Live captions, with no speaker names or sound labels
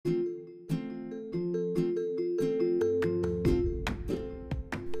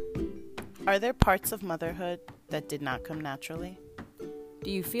Are there parts of motherhood that did not come naturally? Do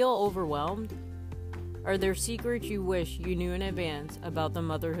you feel overwhelmed? Are there secrets you wish you knew in advance about the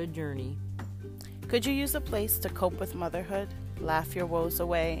motherhood journey? Could you use a place to cope with motherhood, laugh your woes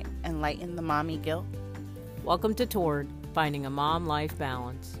away, and lighten the mommy guilt? Welcome to Torn, Finding a Mom-Life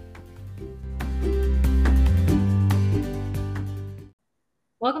Balance.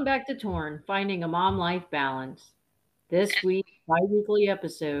 Welcome back to Torn, Finding a Mom-Life Balance. This week's bi-weekly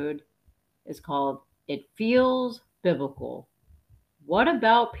episode is called It Feels Biblical. What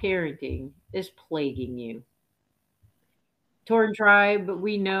about parenting is plaguing you? Torn Tribe,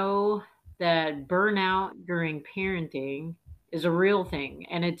 we know that burnout during parenting is a real thing,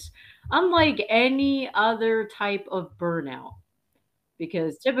 and it's unlike any other type of burnout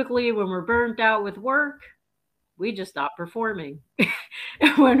because typically when we're burnt out with work, we just stop performing.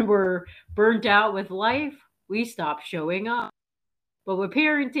 When we're burnt out with life, we stop showing up. But with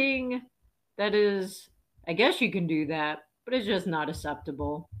parenting, that is, I guess you can do that, but it's just not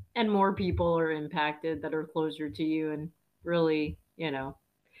acceptable. And more people are impacted that are closer to you, and really,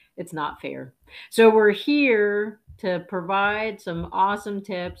 it's not fair. So we're here to provide some awesome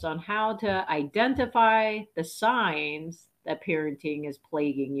tips on how to identify the signs that parenting is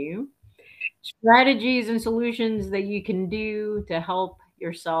plaguing you, strategies and solutions that you can do to help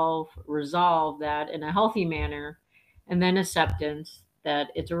yourself resolve that in a healthy manner, and then acceptance that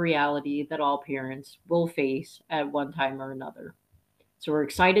it's a reality that all parents will face at one time or another. So we're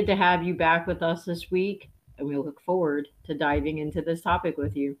excited to have you back with us this week, and we look forward to diving into this topic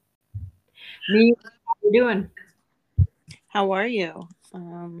with you. Me, how you doing? How are you?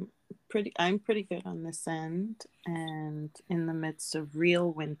 I'm pretty good on this end, and in the midst of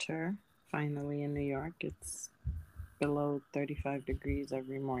real winter, finally in New York, it's below 35 degrees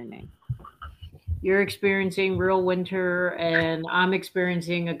every morning. You're experiencing real winter, and I'm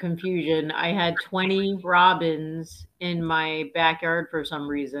experiencing a confusion. I had 20 robins in my backyard for some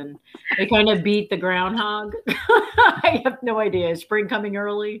reason. They kind of beat the groundhog. I have no idea. Is spring coming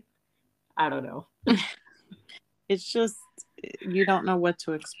early? I don't know. It's just, you don't know what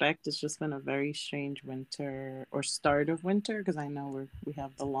to expect. It's just been a very strange winter, or start of winter, because I know we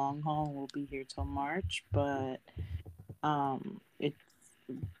have the long haul. We'll be here till March, but it's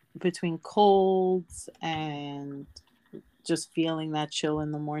between colds and just feeling that chill in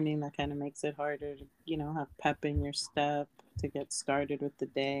the morning that kind of makes it harder to, have pep in your step to get started with the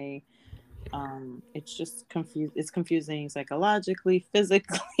day. It's just it's confusing psychologically,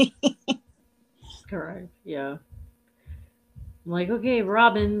 physically. Correct. Yeah. I'm like, okay,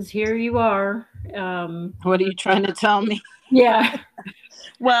 robins, here you are. What are you trying to tell me? Yeah.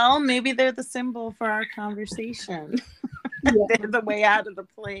 Well, maybe they're the symbol for our conversation. Yeah. They're the way out of the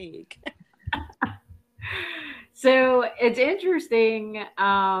plague. So it's interesting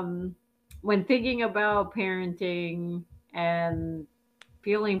when thinking about parenting and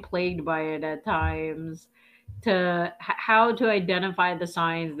feeling plagued by it at times, to how to identify the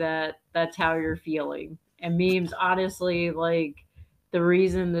signs that that's how you're feeling. And memes, honestly, like, the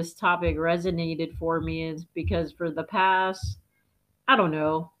reason this topic resonated for me is because for the past, I don't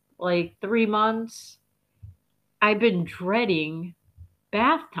know, like 3 months, I've been dreading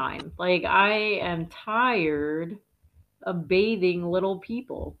bath time. Like, I am tired of bathing little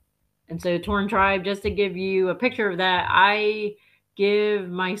people. And so, Torn Tribe, just to give you a picture of that, I give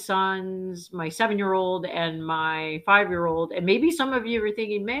my sons, my 7-year-old and my 5-year-old, and maybe some of you are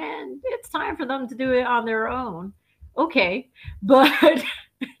thinking, man, it's time for them to do it on their own. Okay. But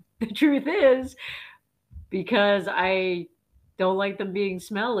the truth is, because I don't like them being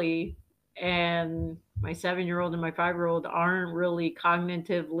smelly, and my 7-year-old and my 5-year-old aren't really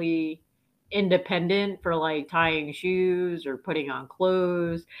cognitively independent for like tying shoes or putting on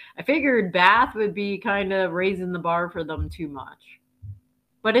clothes, I figured bath would be kind of raising the bar for them too much.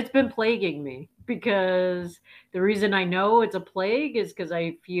 But it's been plaguing me because the reason I know it's a plague is because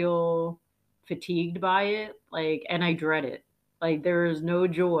I feel fatigued by it, like, and I dread it. Like, there is no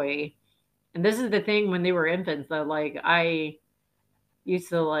joy. And this is the thing, when they were infants, that like I used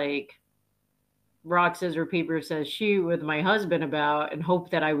to like rock, scissors, paper, says shoot with my husband about and hope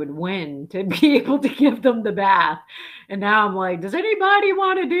that I would win to be able to give them the bath. And now I'm like, does anybody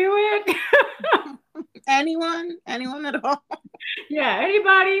want to do it? Anyone at all? Yeah,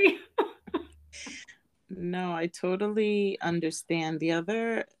 anybody? No, I totally understand. The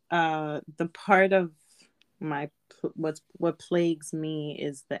other, the part of what plagues me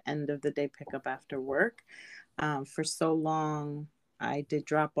is the end of the day pickup after work. For so long, I did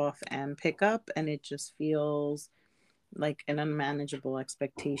drop off and pick up, and it just feels like an unmanageable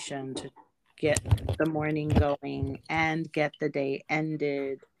expectation to get the morning going and get the day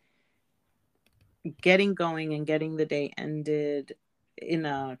ended getting going and getting the day ended in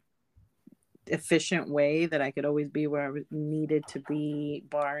a efficient way that I could always be where I needed to be,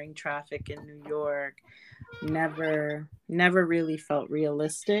 barring traffic in New York, never really felt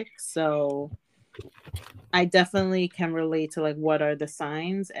realistic. So I definitely can relate to like what are the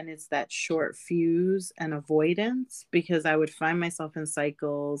signs, and it's that short fuse and avoidance, because I would find myself in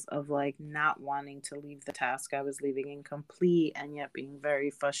cycles of like not wanting to leave the task I was leaving incomplete and yet being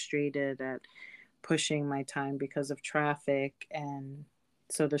very frustrated at pushing my time because of traffic. And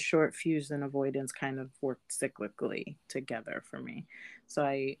so the short fuse and avoidance kind of worked cyclically together for me. So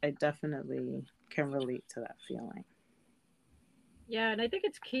I definitely can relate to that feeling. Yeah, and I think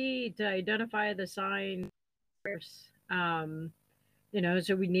it's key to identify the signs first.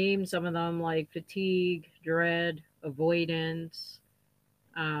 So we named some of them like fatigue, dread, avoidance.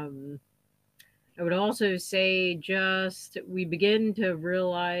 Um, I would also say just we begin to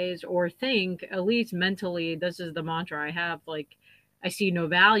realize or think, at least mentally, this is the mantra I have, like, I see no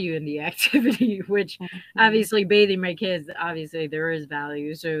value in the activity, which Mhm. obviously bathing my kids, obviously there is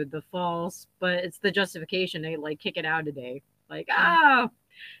value. So the false, but it's the justification. They like kick it out a day. Like,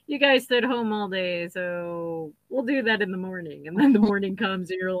 you guys stayed home all day, so we'll do that in the morning. And then the morning comes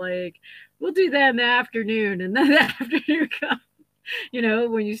and you're like, we'll do that in the afternoon. And then the afternoon comes.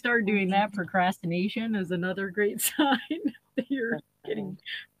 When you start doing that, Mhm. procrastination is another great sign that you're getting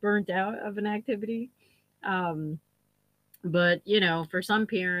burnt out of an activity. Um, but for some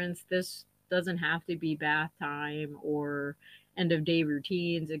parents, this doesn't have to be bath time or end of day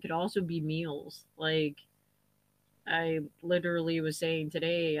routines. It could also be meals. Like, I literally was saying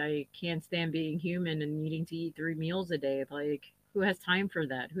today, I can't stand being human and needing to eat 3 meals a day. Like, who has time for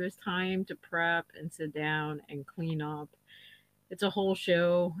that? Who has time to prep and sit down and clean up? It's a whole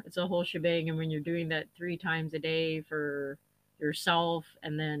show. It's a whole shebang. And when you're doing that 3 times a day for yourself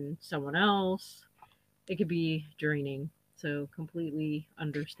and then someone else, it could be draining. So completely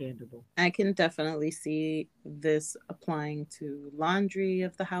understandable. I can definitely see this applying to laundry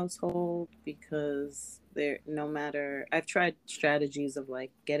of the household, because there, no matter, I've tried strategies of like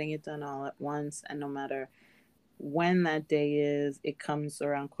getting it done all at once, and no matter when that day is, it comes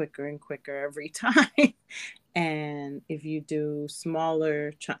around quicker and quicker every time. And if you do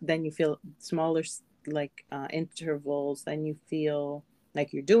smaller, then you feel smaller, like intervals, then you feel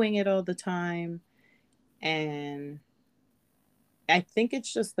like you're doing it all the time. And I think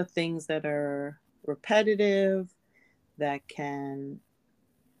it's just the things that are repetitive that can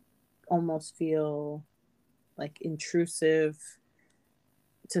almost feel like intrusive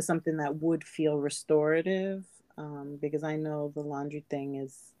to something that would feel restorative. Because I know the laundry thing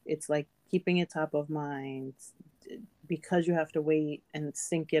is, it's like keeping it top of mind, because you have to wait and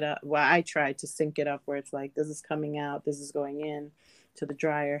sync it up. Well, I try to sync it up where it's like, this is coming out, this is going in to the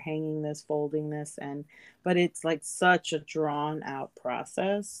dryer, hanging this, folding this, and but it's like such a drawn out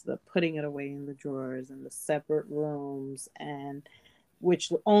process, the putting it away in the drawers and the separate rooms, and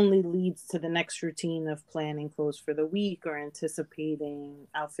which only leads to the next routine of planning clothes for the week or anticipating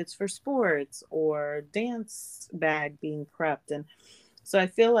outfits for sports or dance bag being prepped. And so I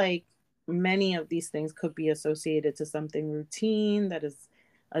feel like many of these things could be associated to something routine that is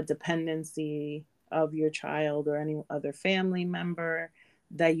a dependency of your child or any other family member,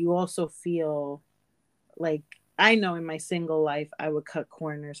 that you also feel like, I know in my single life I would cut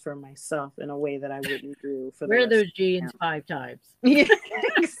corners for myself in a way that I wouldn't do for the Wear rest those of jeans them. 5 times. Yeah,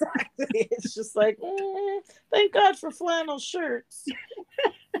 exactly. It's just like, thank God for flannel shirts.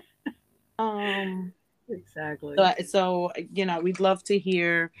 Um, Exactly. so we'd love to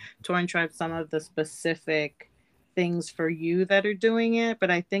hear, Torn Tribe, some of the specific things for you that are doing it.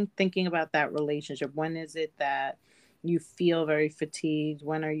 But I think thinking about that relationship, when is it that you feel very fatigued?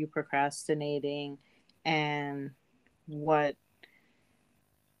 When are you procrastinating? And what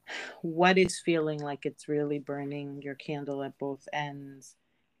what is feeling like it's really burning your candle at both ends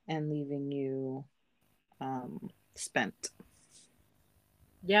and leaving you spent?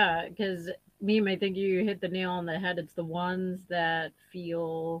 Yeah, because I think you hit the nail on the head. It's the ones that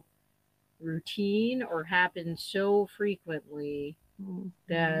feel routine or happen so frequently Mhm.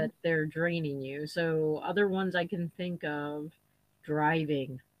 that they're draining you. So, other ones I can think of,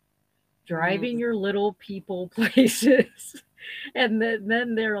 driving. Driving Mm. your little people places. And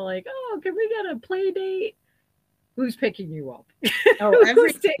then they're like, "Oh, can we get a play date?" Who's picking you up? Oh, Who's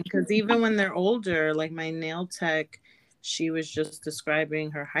everything. taking Because even when they're older, like my nail tech, she was just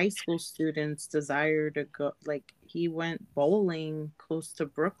describing her high school students' desire to go. Like he went bowling close to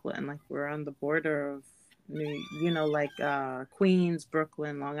Brooklyn. Like we're on the border of Queens,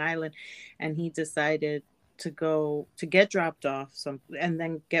 Brooklyn, Long Island, and he decided to go to get dropped off and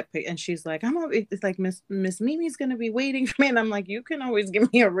then get picked. And she's like, it's like Miss Mimi's gonna be waiting for me. And I'm like, you can always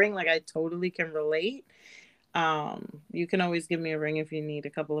give me a ring. Like I totally can relate. You can always give me a ring if you need a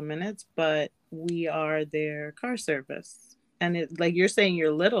couple of minutes, but we are their car service. And it, like you're saying,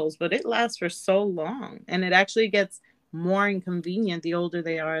 you're littles, but it lasts for so long. And it actually gets more inconvenient the older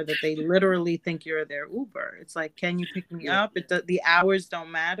they are, that they literally think you're their Uber. It's like, can you pick me up? The hours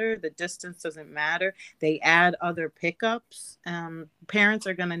don't matter. The distance doesn't matter. They add other pickups. Parents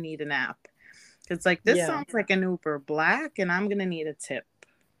are going to need an app. It's like, this sounds like an Uber Black, and I'm going to need a tip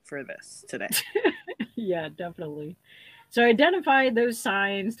for this today. Yeah, definitely. So identify those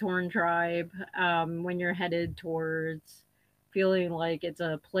signs, Torn Tribe, when you're headed towards feeling like it's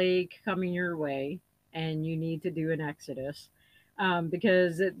a plague coming your way and you need to do an exodus.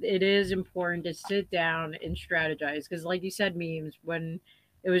 Because it is important to sit down and strategize. Because, like you said, memes, when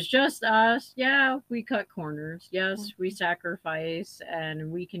it was just us, yeah, we cut corners. Yes, we sacrifice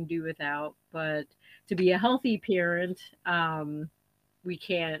and we can do without. But to be a healthy parent, we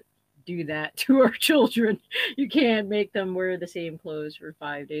can't do that to our children. You can't make them wear the same clothes for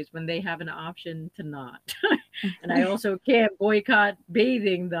 5 days when they have an option to not. And I also can't boycott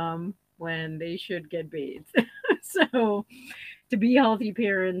bathing them when they should get bathed. So, to be healthy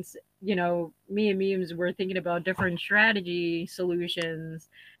parents, me and Memes, we're thinking about different strategy solutions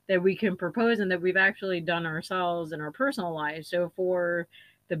that we can propose and that we've actually done ourselves in our personal lives. So, for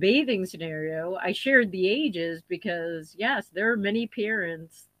the bathing scenario, I shared the ages because, yes, there are many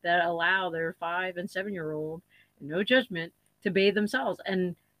parents that allow their 5 and 7-year-old, no judgment, to bathe themselves.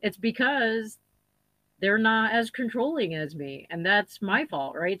 And it's because they're not as controlling as me. And that's my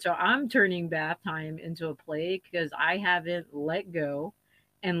fault, right? So I'm turning bath time into a plague because I haven't let go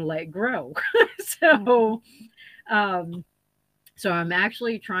and let grow. so, um, so I'm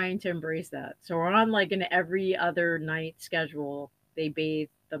actually trying to embrace that. So we're on like an every other night schedule. They bathe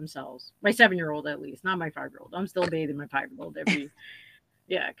themselves. My 7-year-old, at least, not my 5-year-old. I'm still bathing my 5-year-old every.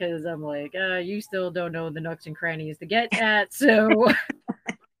 Yeah, because I'm like, you still don't know the nooks and crannies to get at. So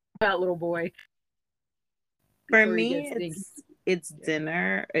that little boy. For Before he me, gets stinky. it's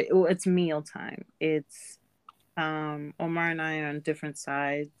dinner. It's meal time. It's Omar and I are on different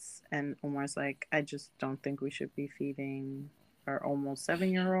sides, and Omar's like, I just don't think we should be feeding our almost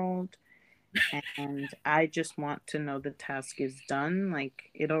 7-year-old. And I just want to know the task is done. Like,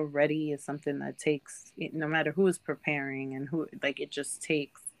 it already is something that takes, no matter who is preparing and who, like, it just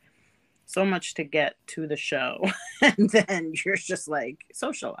takes so much to get to the show. And then you're just like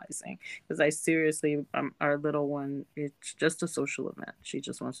socializing. Because I seriously, our little one, it's just a social event. She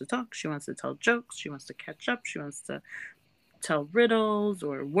just wants to talk. She wants to tell jokes. She wants to catch up. She wants to tell riddles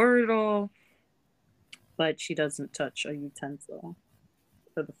or Wordle. But she doesn't touch a utensil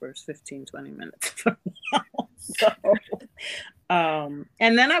for the first 15-20 minutes. So,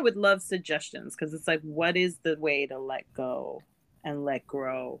 and then I would love suggestions, because it's like, what is the way to let go and let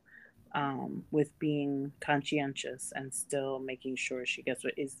grow, with being conscientious and still making sure she gets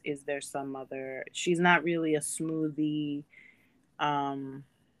what is there some other, she's not really a smoothie,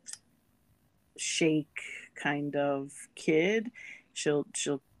 shake kind of kid.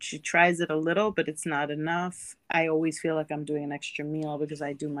 She tries it a little, but it's not enough. I always feel like I'm doing an extra meal because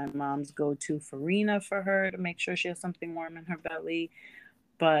I do my mom's go-to farina for her to make sure she has something warm in her belly.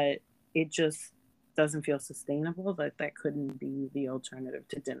 But it just doesn't feel sustainable. That couldn't be the alternative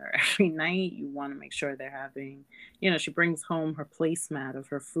to dinner every night. You want to make sure they're having, she brings home her placemat of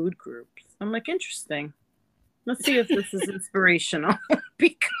her food groups. I'm like, interesting. Let's see if this is inspirational.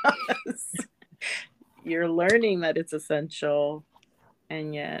 Because you're learning that it's essential,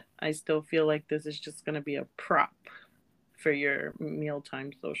 and yet I still feel like this is just going to be a prop for your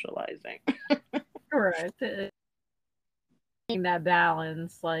mealtime socializing. Correct. That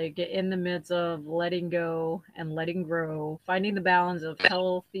balance, like in the midst of letting go and letting grow, finding the balance of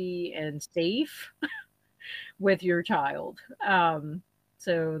healthy and safe with your child.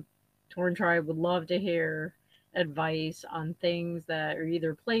 So, Torn Tribe would love to hear advice on things that are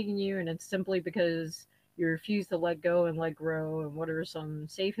either plaguing you and it's simply because you refuse to let go and let grow, and what are some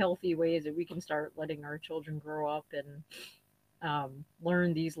safe, healthy ways that we can start letting our children grow up and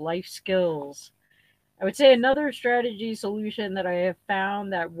learn these life skills. I would say another strategy solution that I have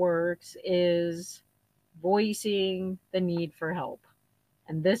found that works is voicing the need for help.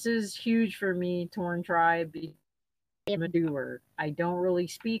 And this is huge for me, Torn Tribe, because I'm a doer. I don't really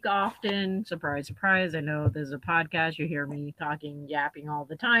speak often. Surprise, surprise. I know there's a podcast. You hear me talking, yapping all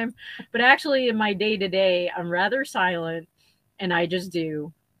the time. But actually, in my day to day, I'm rather silent and I just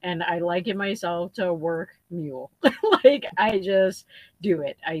do. And I liken myself to a work mule. Like, I just do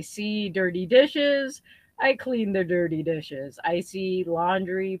it. I see dirty dishes. I clean the dirty dishes. I see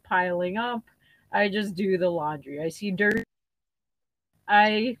laundry piling up. I just do the laundry. I see dirt.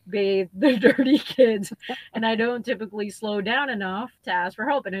 I bathe the dirty kids, and I don't typically slow down enough to ask for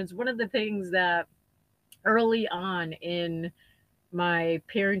help. And it's one of the things that early on in my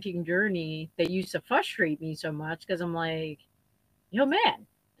parenting journey that used to frustrate me so much because I'm like, yo, man,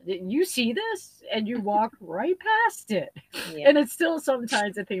 you see this and you walk right past it. Yeah. And it's still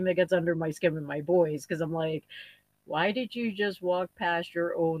sometimes a thing that gets under my skin with my boys because I'm like, why did you just walk past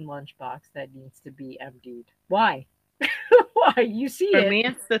your own lunchbox that needs to be emptied? Why? Why? You see For it. me,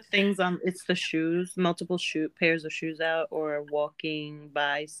 it's the things on. It's the shoes, multiple pairs of shoes out, or walking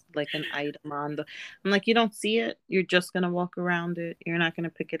by like an item on the. I'm like, you don't see it. You're just gonna walk around it. You're not gonna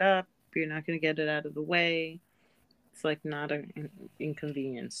pick it up. You're not gonna get it out of the way. It's like not an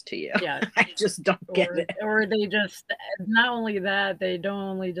inconvenience to you. Yeah. I just don't get it. Or they just not only that, they don't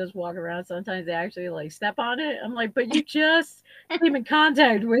only just walk around, sometimes they actually like step on it. I'm like, but you just came in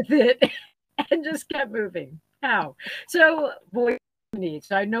contact with it and just kept moving. How? So voice needs.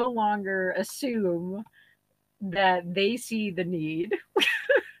 So I no longer assume that they see the need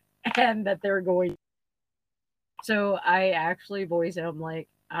and that they're going. So I actually voice it. I'm like,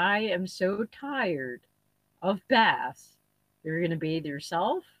 I am so tired of baths. You're going to bathe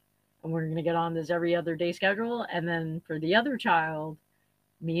yourself, and we're going to get on this every other day schedule. And then for the other child,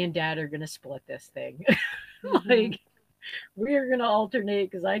 me and dad are going to split this thing. Mm-hmm. Like, we are going to alternate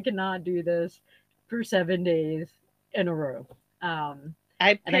because I cannot do this for 7 days in a row. Um,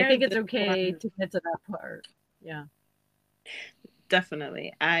 I and I think paired it's this okay one. to get to that part. Yeah.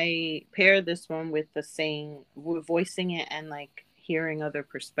 Definitely. I pair this one with the saying, voicing it and like hearing other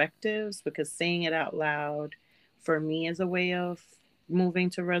perspectives, because saying it out loud for me is a way of moving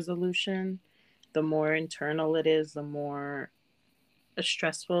to resolution. The more internal it is, the more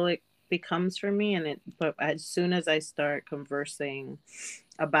stressful it becomes for me. But as soon as I start conversing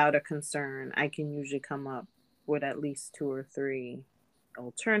about a concern, I can usually come up with at least two or three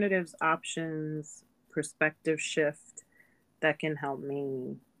alternatives, options, perspective shift that can help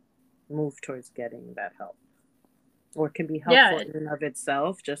me move towards getting that help, or can be helpful Yeah, in and of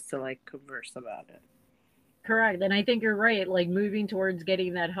itself just to like converse about it. correct. And I think you're right. Like moving towards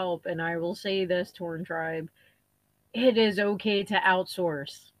getting that help. And I will say this, Torn Tribe, it is okay to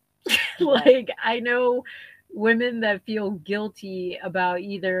outsource. Yeah. Like I know women that feel guilty about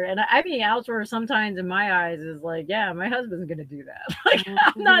either, and I mean outsource sometimes in my eyes is like, yeah, my husband's gonna do that. Like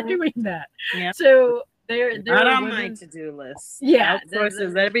I'm not Mm-hmm. doing that. Yeah. So there Not are on my women, to-do list. yeah,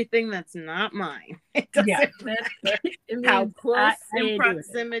 Outsources everything that's not mine. It yeah, doesn't that matter it how means close I in ain't doing it.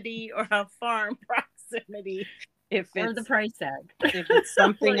 proximity or how far in proximity. If Or the it's price tag. if it's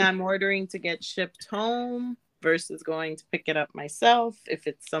something Like, I'm ordering to get shipped home versus going to pick it up myself, if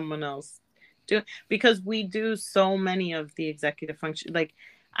it's someone else doing, because we do so many of the executive function, like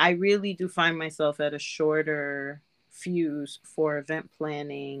I really do find myself at a shorter fuse for event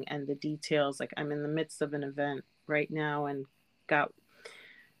planning and the details. Like I'm in the midst of an event right now and got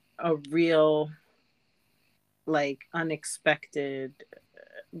a real like unexpected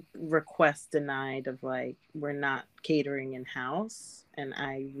request denied of like we're not catering in house, and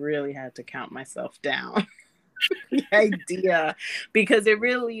I really had to count myself down. The idea, because it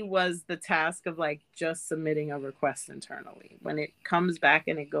really was the task of like just submitting a request internally. When it comes back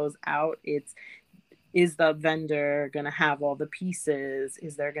and it goes out, it's, is the vendor going to have all the pieces?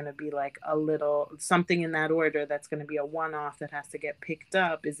 Is there going to be like a little something in that order that's going to be a one off that has to get picked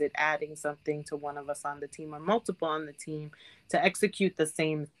up? Is it adding something to one of us on the team or multiple on the team to execute the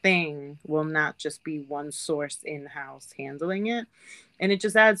same thing? Will not just be one source in house handling it. And it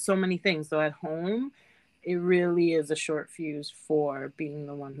just adds so many things. So at home, it really is a short fuse for being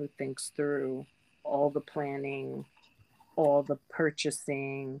the one who thinks through all the planning, all the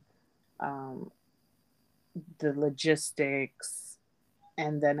purchasing, um, the logistics,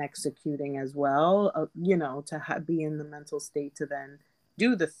 and then executing as well, to be in the mental state to then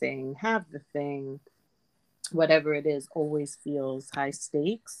do the thing, have the thing, whatever it is, always feels high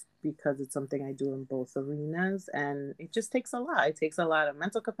stakes because it's something I do in both arenas. And it just takes a lot. It takes a lot of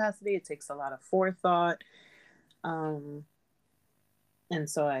mental capacity, it takes a lot of forethought. Um, and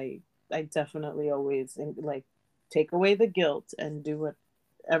so I definitely always like take away the guilt and do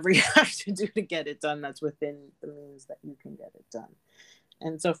whatever you have to do to get it done that's within the means that you can get it done.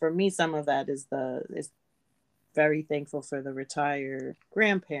 And so for me, some of that is very thankful for the retired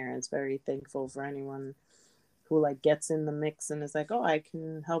grandparents, very thankful for anyone who like gets in the mix and is like, oh, I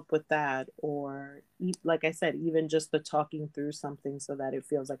can help with that. Or like I said, even just the talking through something so that it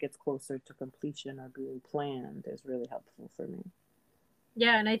feels like it's closer to completion or being planned is really helpful for me.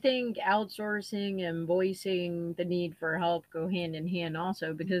 Yeah, and I think outsourcing and voicing the need for help go hand in hand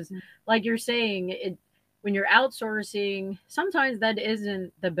also because like you're saying, it when you're outsourcing, sometimes that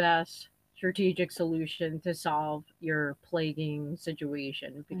isn't the best strategic solution to solve your plaguing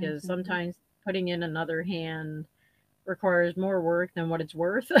situation because Mm-hmm. sometimes putting in another hand requires more work than what it's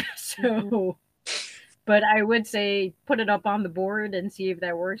worth. Mm-hmm. So, but I would say put it up on the board and see if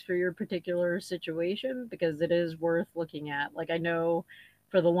that works for your particular situation because it is worth looking at. Like I know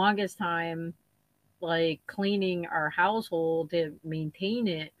for the longest time, like cleaning our household to maintain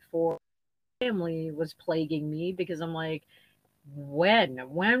it for family was plaguing me because I'm like, when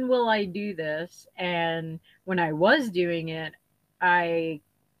will I do this? And when I was doing it, I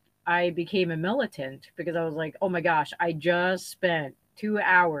I became a militant because I was like, oh my gosh, I just spent 2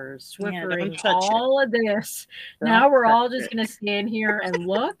 hours Yeah, don't Swiffering touch it. all of this. Don't Now we're touch all just it. going to stand here and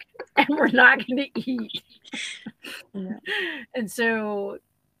look and we're not going to eat. Yeah. And so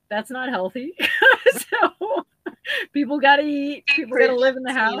that's not healthy. So people got to eat, people got to Pretty live in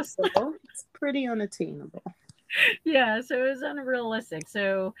the house. unattainable. It's pretty unattainable. Yeah, so it's unrealistic.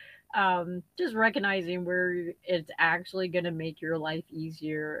 So just recognizing where it's actually going to make your life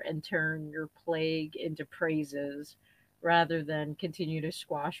easier and turn your plague into praises rather than continue to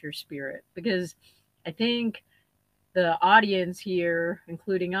squash your spirit. Because I think the audience here,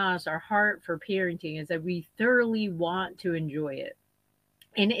 including us, our heart for parenting is that we thoroughly want to enjoy it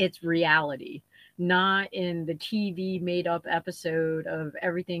in its reality, not in the TV made up episode of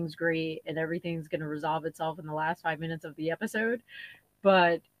everything's great and everything's going to resolve itself in the last 5 minutes of the episode,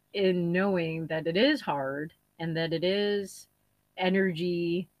 but in knowing that it is hard and that it is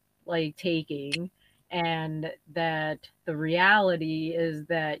energy like taking and that the reality is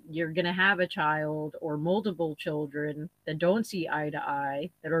that you're going to have a child or multiple children that don't see eye to eye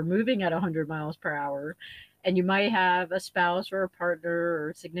that are moving at 100 miles per hour, and you might have a spouse or a partner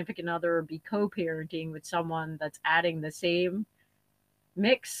or significant other or be co-parenting with someone that's adding the same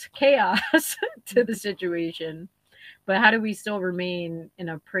mix chaos to the situation. But how do we still remain in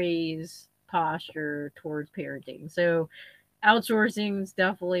a praise posture towards parenting? So outsourcing is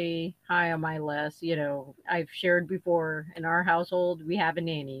definitely high on my list. You know, I've shared before in our household, we have a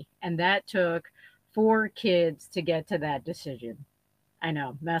nanny, and that took 4 kids to get to that decision. I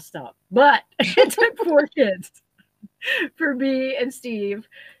know, messed up, but it took 4 kids for me and Steve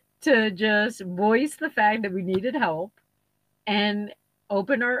to just voice the fact that we needed help and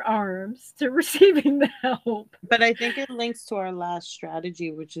open our arms to receiving the help. But I think it links to our last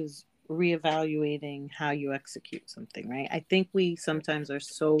strategy, which is reevaluating how you execute something, right? I think we sometimes are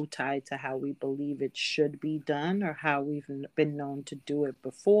so tied to how we believe it should be done or how we've been known to do it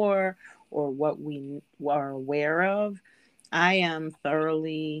before or what we are aware of. I am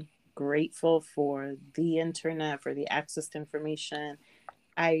thoroughly grateful for the internet, for the access to information.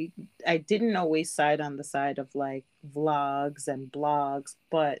 I I didn't always side on the side of like vlogs and blogs,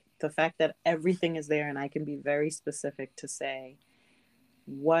 but the fact that everything is there and I can be very specific to say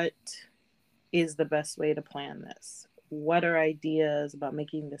what is the best way to plan this? What are ideas about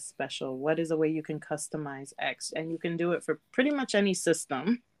making this special? What is a way you can customize X? And you can do it for pretty much any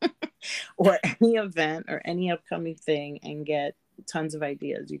system or any event or any upcoming thing and get tons of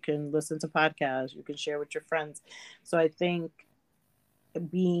ideas. You can listen to podcasts, you can share with your friends. So I think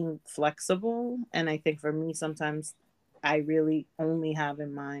being flexible, and I think for me sometimes I really only have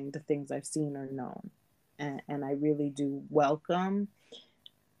in mind the things I've seen or known, and I really do welcome,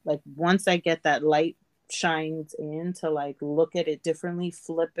 like, once I get that light shines in to like look at it differently,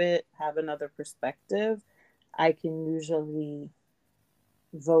 flip it, have another perspective, I can usually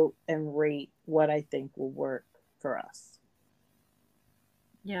vote and rate what I think will work for us.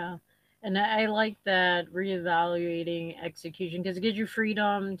 Yeah. And I like that reevaluating execution because it gives you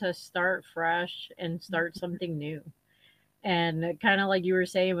freedom to start fresh and start something new. And kind of like you were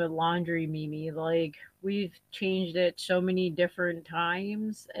saying with laundry, Mimi, like we've changed it so many different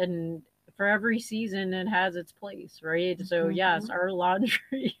times, and for every season, it has its place, right? So, Mm-hmm. yes, our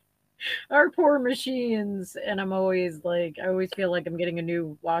laundry, our poor machines, and I'm always like, I always feel like I'm getting a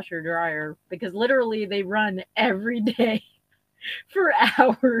new washer dryer because literally they run every day for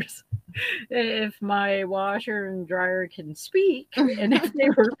hours. If my washer and dryer can speak, and if they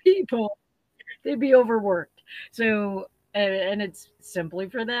were people, they'd be overworked. So, and it's simply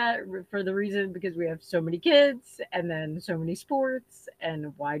for that, for the reason because we have so many kids and then so many sports.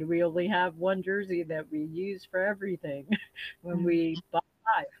 And why do we only have one jersey that we use for everything when we bought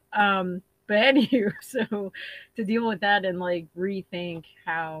five? But anywho, so to deal with that and like rethink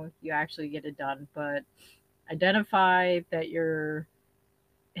how you actually get it done, but identify that you're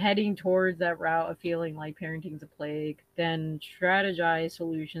heading towards that route of feeling like parenting's a plague, then strategize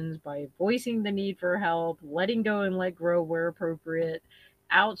solutions by voicing the need for help, letting go and let grow where appropriate,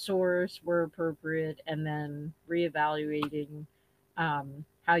 outsource where appropriate, and then reevaluating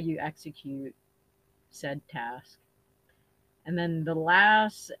how you execute said task. And then the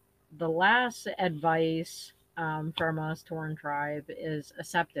last advice from us, Torn Tribe, is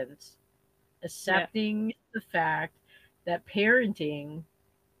acceptance. Yeah. Accepting the fact that parenting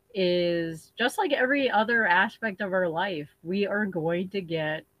is just like every other aspect of our life. We are going to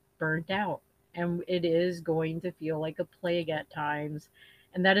get burnt out, and it is going to feel like a plague at times.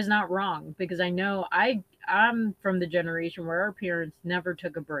 And that is not wrong, because I know I'm from the generation where our parents never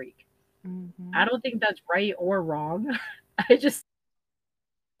took a break. I Hmm. don't think that's right or wrong. I just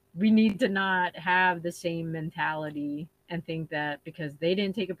we need to not have the same mentality and think that because they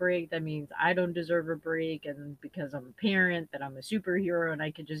didn't take a break, that means I don't deserve a break. And because I'm a parent, that I'm a superhero and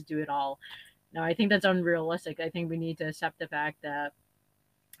I can just do it all. No, I think that's unrealistic. I think we need to accept the fact that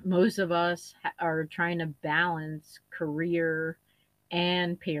most of us are trying to balance career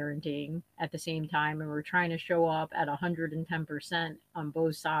and parenting at the same time. And we're trying to show up at 110% on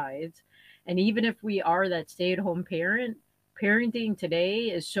both sides. And even if we are that stay at home parent, parenting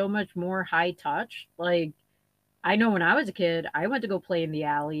today is so much more high touch. Like, I know when I was a kid, I went to go play in the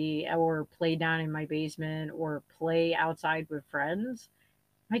alley or play down in my basement or play outside with friends.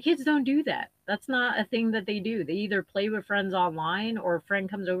 My kids don't do that. That's not a thing that they do. They either play with friends online or a friend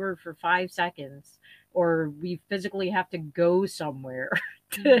comes over for 5 seconds, or we physically have to go somewhere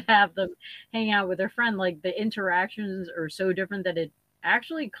to have them hang out with their friend. Like, the interactions are so different that it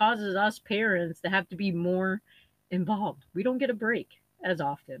actually causes us parents to have to be more involved. We don't get a break as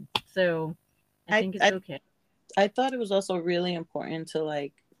often. So I I, think it's I okay. I thought it was also really important to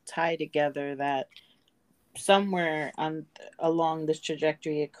like tie together that somewhere on along this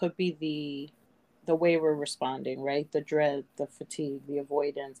trajectory, it could be the way we're responding, right? The dread, the fatigue, the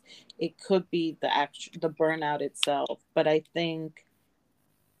avoidance. It could be the burnout itself. But I think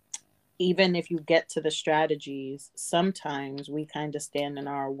even if you get to the strategies, sometimes we kind of stand in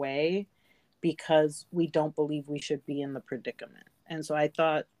our way because we don't believe we should be in the predicament. And so I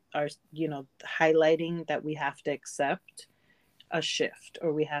thought our, highlighting that we have to accept a shift,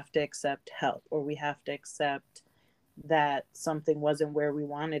 or we have to accept help, or we have to accept that something wasn't where we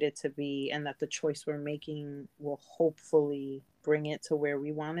wanted it to be, and that the choice we're making will hopefully bring it to where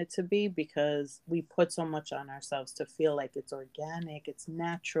we want it to be, because we put so much on ourselves to feel like it's organic, it's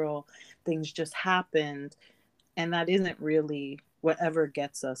natural, things just happened. And that isn't really whatever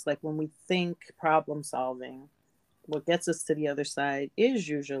gets us. Like when we think problem solving, what gets us to the other side is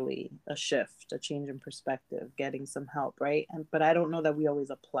usually a shift, a change in perspective, getting some help, right? And but I don't know that we always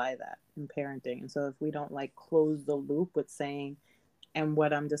apply that in parenting. And so if we don't like close the loop with saying, and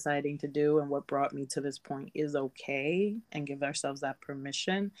what I'm deciding to do and what brought me to this point is okay, and give ourselves that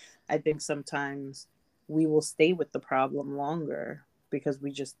permission, I think sometimes we will stay with the problem longer because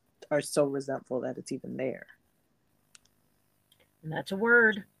we just are so resentful that it's even there. And that's a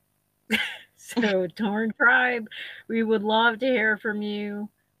word. So, Torn Tribe, we would love to hear from you.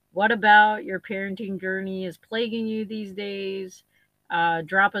 What about your parenting journey is plaguing you these days?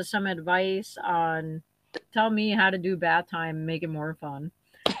 Drop us some advice on tell me how to do bath time and make it more fun.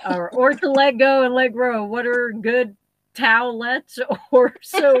 Or to let go and let grow. What are good towelettes or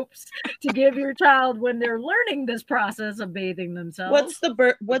soaps to give your child when they're learning this process of bathing themselves? What's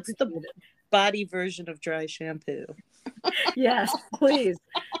the body version of dry shampoo? Yes, please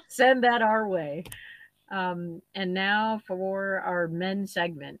send that our way. And now for our men's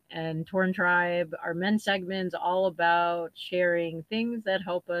segment. And Torn Tribe, our men's segment's all about sharing things that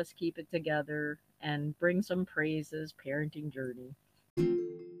help us keep it together and bring some praises parenting journey.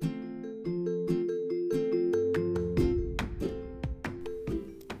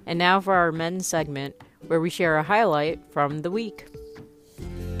 And now for our men's segment, where we share a highlight from the week.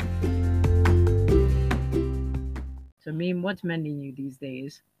 So, Meme, what's mending you these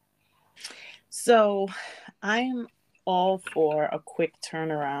days? So I'm all for a quick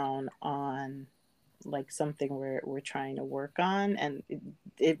turnaround on like something we're trying to work on, and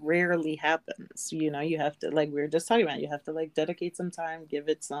it rarely happens. You have to, like we were just talking about, you have to like dedicate some time, give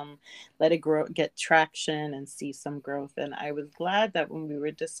it some, let it grow, get traction and see some growth. And I was glad that when we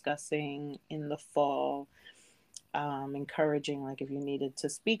were discussing in the fall, encouraging like if you needed to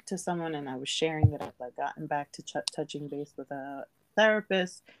speak to someone, and I was sharing that I've like gotten back to touching base with a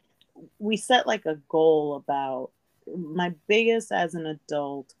therapist, we set like a goal about my biggest as an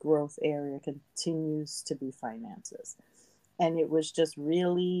adult growth area continues to be finances. And it was just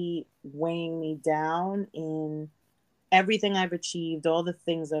really weighing me down in everything I've achieved, all the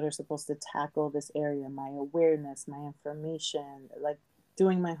things that are supposed to tackle this area, my awareness, my information, like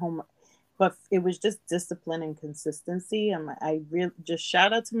doing my homework. But it was just discipline and consistency. And I really just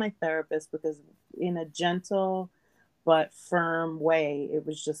shout out to my therapist, because in a gentle but firm way, it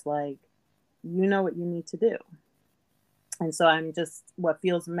was just like, you know what you need to do. And so I'm just, what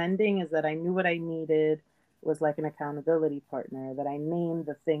feels mending is that I knew what I needed was like an accountability partner, that I named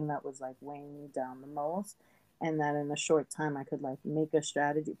the thing that was like weighing me down the most, and that in a short time I could like make a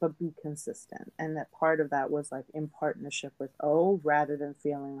strategy but be consistent. And that part of that was like in partnership with O, rather than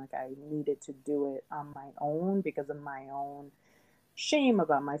feeling like I needed to do it on my own because of my own shame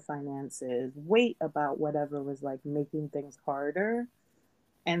about my finances, weight about whatever was like making things harder.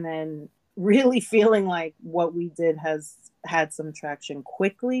 And then really feeling like what we did has had some traction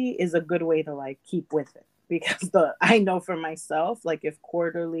quickly is a good way to like keep with it, because I know for myself, like if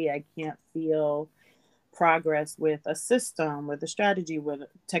quarterly I can't feel progress with a system, with a strategy, with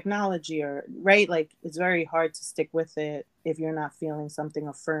technology, or right, like it's very hard to stick with it if you're not feeling something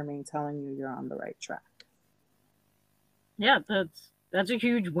affirming telling you you're on the right track. Yeah, that's a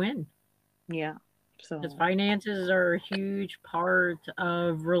huge win. Yeah. So Because finances are a huge part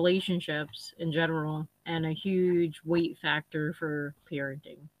of relationships in general and a huge weight factor for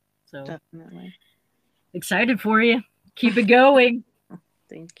parenting. So definitely. excited for you. Keep it going.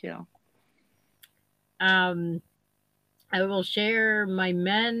 Thank you. Um, I will share my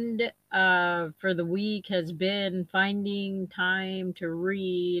mend for the week has been finding time to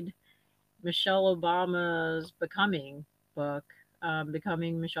read Michelle Obama's Becoming book,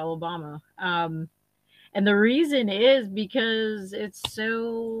 Becoming Michelle Obama. And the reason is because it's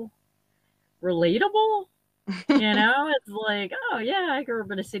so relatable. You know, it's like, oh yeah, I grew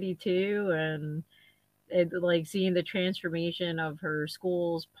up in a city too, and it like seeing the transformation of her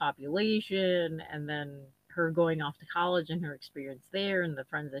school's population, and then her going off to college and her experience there, and the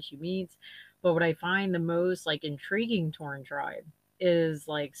friends that she meets. But what I find the most like intriguing Torn Tribe is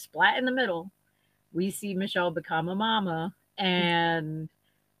like splat in the middle. We see Michelle become a mama, and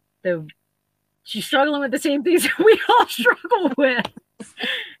the she's struggling with the same things we all struggle with.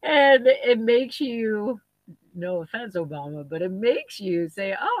 And it makes you, no offense, Obama, but it makes you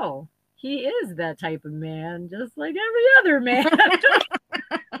say, oh, he is that type of man, just like every other man.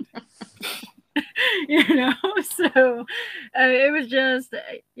 You know, so it was just,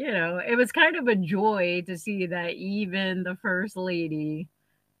 it was kind of a joy to see that even the first lady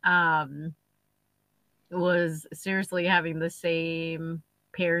um, was seriously having the same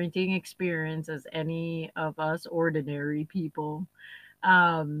parenting experience as any of us ordinary people.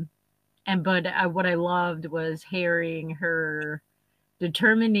 Um, and but what I loved was hearing her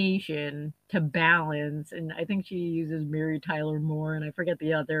determination to balance, and I think she uses Mary Tyler Moore, and I forget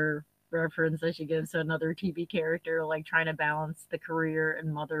the other reference that she gives to another TV character, like trying to balance the career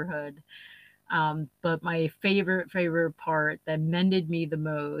and motherhood. But my favorite part that mended me the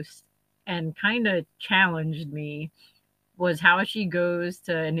most and kind of challenged me was how she goes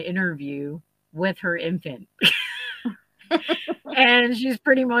to an interview with her infant. And she's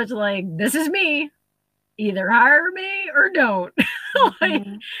pretty much like, this is me. Either hire me or don't. Like,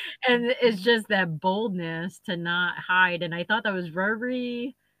 and it's just that boldness to not hide. And I thought that was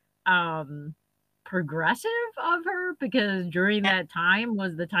very progressive of her, because during that time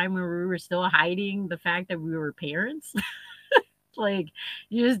was the time when we were still hiding the fact that we were parents. Like,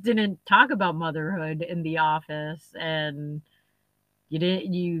 you just didn't talk about motherhood in the office, and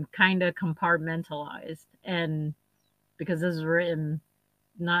you kind of compartmentalized. And because this was written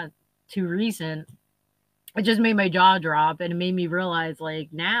not too recent, it just made my jaw drop, and it made me realize like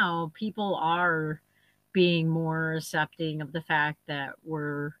now people are being more accepting of the fact that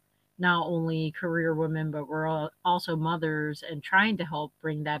we're not only career women, but we're also mothers, and trying to help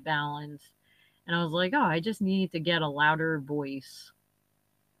bring that balance. And I was like, oh, I just need to get a louder voice,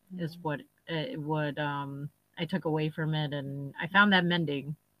 is what I took away from it, and I found that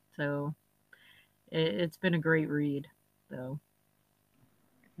mending. So it's been a great read. So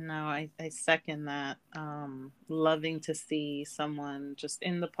no, I second that. Loving to see someone just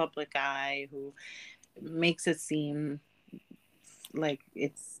in the public eye who makes it seem like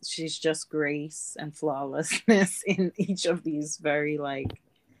she's just grace and flawlessness in each of these very like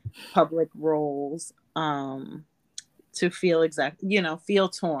public roles. To feel feel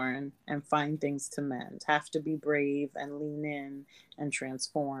torn and find things to mend, have to be brave and lean in and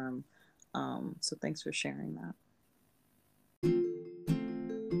transform. So thanks for sharing that.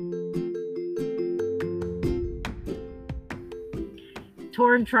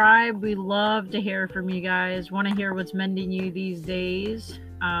 Torn Tribe, we love to hear from you guys. Want to hear what's mending you these days?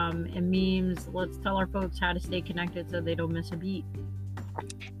 and memes. Let's tell our folks how to stay connected so they don't miss a beat.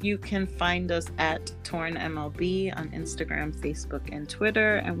 You can find us at Torn MLB on Instagram, Facebook, and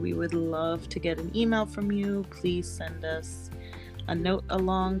Twitter, and we would love to get an email from you. Please send us a note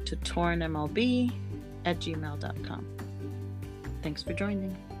along to tornmlb@gmail.com. Thanks for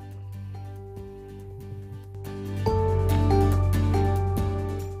joining.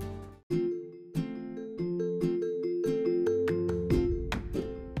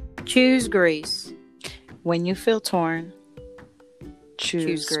 Choose grace. When you feel torn, choose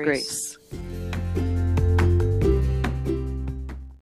Choose grace. grace.